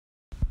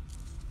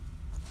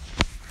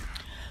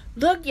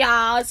Look,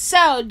 y'all.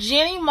 So,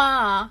 Jenny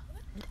Ma,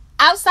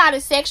 outside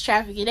of sex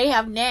trafficking, they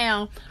have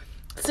now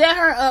set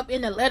her up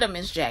in the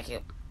Letterman's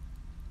jacket.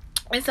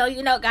 And so,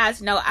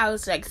 guys know I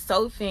was like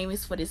so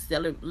famous for this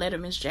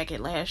Letterman's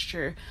jacket last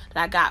year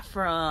that I got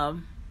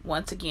from,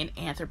 once again,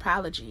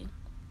 Anthropology.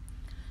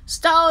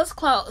 Clothes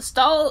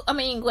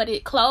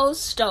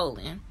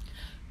stolen.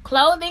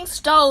 Clothing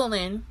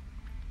stolen.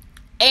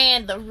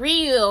 And the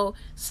real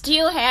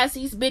still has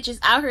these bitches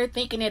out here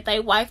thinking that they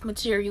wife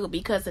material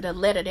because of the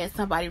letter that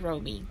somebody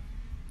wrote me.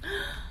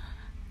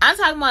 I'm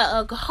talking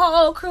about a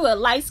whole crew of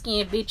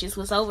light-skinned bitches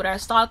was over there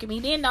stalking me.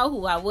 Didn't know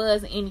who I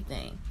was or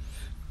anything.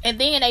 And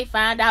then they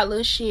find out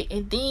little shit.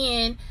 And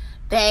then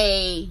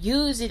they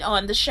use it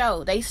on the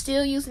show. They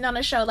still use it on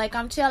the show. Like,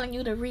 I'm telling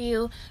you the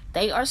real.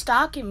 They are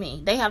stalking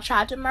me. They have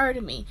tried to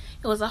murder me.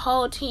 It was a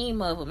whole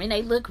team of them. And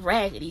they look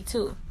raggedy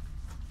too.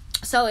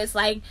 So it's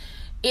like,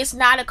 it's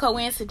not a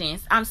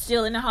coincidence. I'm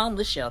still in a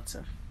homeless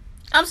shelter.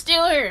 I'm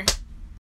still here.